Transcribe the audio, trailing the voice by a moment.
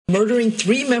murdering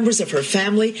 3 members of her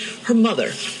family, her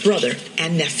mother, brother,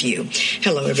 and nephew.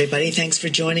 Hello, everybody. Thanks for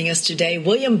joining us today.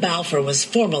 William Balfour was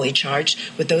formally charged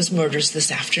with those murders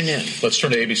this afternoon. Let's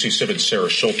turn to ABC 7's Sarah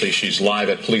Schulte. She's live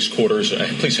at police headquarters, at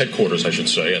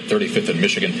 35th and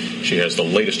Michigan. She has the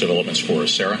latest developments for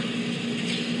us. Sarah?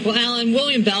 Well, Alan,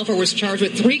 William Balfour was charged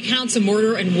with 3 counts of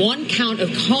murder and 1 count of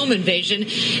home invasion.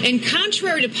 And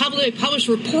contrary to a published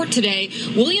report today,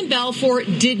 William Balfour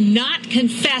did not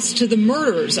confess to the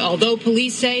murders, although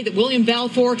police say that William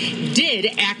Balfour did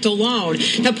act alone.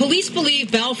 Now, police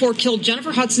believe Balfour killed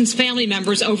Jennifer Hudson's family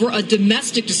members over a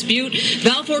domestic dispute.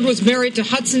 Balfour was married to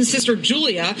Hudson's sister,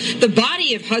 Julia. The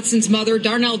body of Hudson's mother,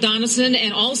 Darnell Donaldson,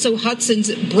 and also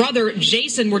Hudson's brother,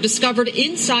 Jason, were discovered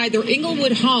inside their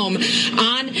Inglewood home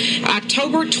on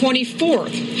October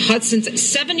 24th. Hudson's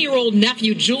 7-year-old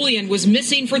nephew, Julian, was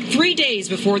missing for 3 days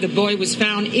before the boy was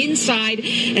found inside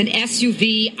an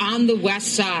SUV on the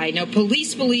west side. Now,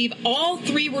 police believe all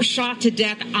 3 were shot to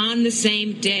death on the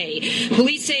same day.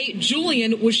 Police say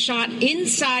Julian was shot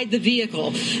inside the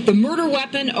vehicle. The murder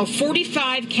weapon, a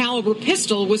 .45 caliber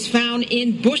pistol, was found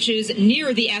in bushes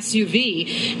near the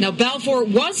SUV. Now, Balfour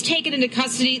was taken into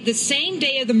custody the same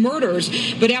day of the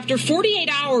murders, but after 48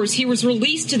 hours, he was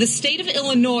released to the state of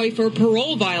Illinois for a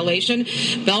parole violation.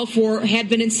 Balfour had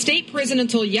been in state prison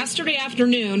until yesterday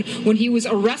afternoon when he was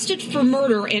arrested for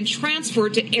murder and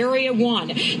transferred to Area 1.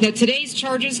 Now, today's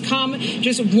charges come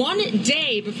just 1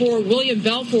 day before William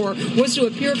Balfour was to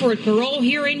appear for a parole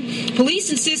hearing. Police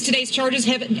insist today's charges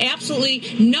have absolutely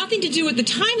nothing to do with the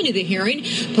timing of the hearing.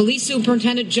 Police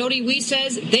Superintendent Jody Wee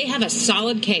says they have a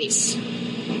solid case.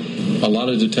 A lot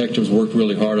of detectives worked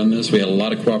really hard on this. We had a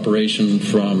lot of cooperation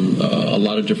from a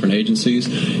lot of different agencies,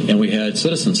 and we had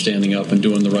citizens standing up and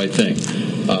doing the right thing.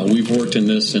 We've worked in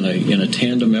this in a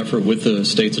tandem effort with the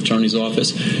state's attorney's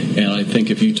office, and I think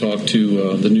if you talk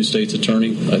to the new state's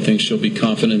attorney, I think she'll be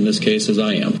confident in this case as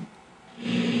I am.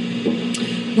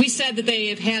 We said that they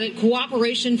have had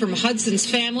cooperation from Hudson's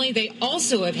family. They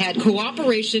also have had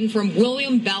cooperation from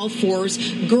William Balfour's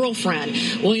girlfriend.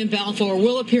 William Balfour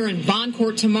will appear in bond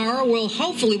court tomorrow.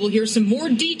 Hopefully we'll hear some more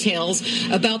details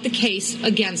about the case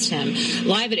against him.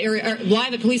 Live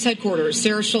at police headquarters,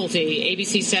 Sarah Schulte,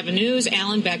 ABC 7 News.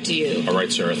 Alan, back to you. All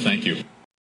right, Sarah, thank you.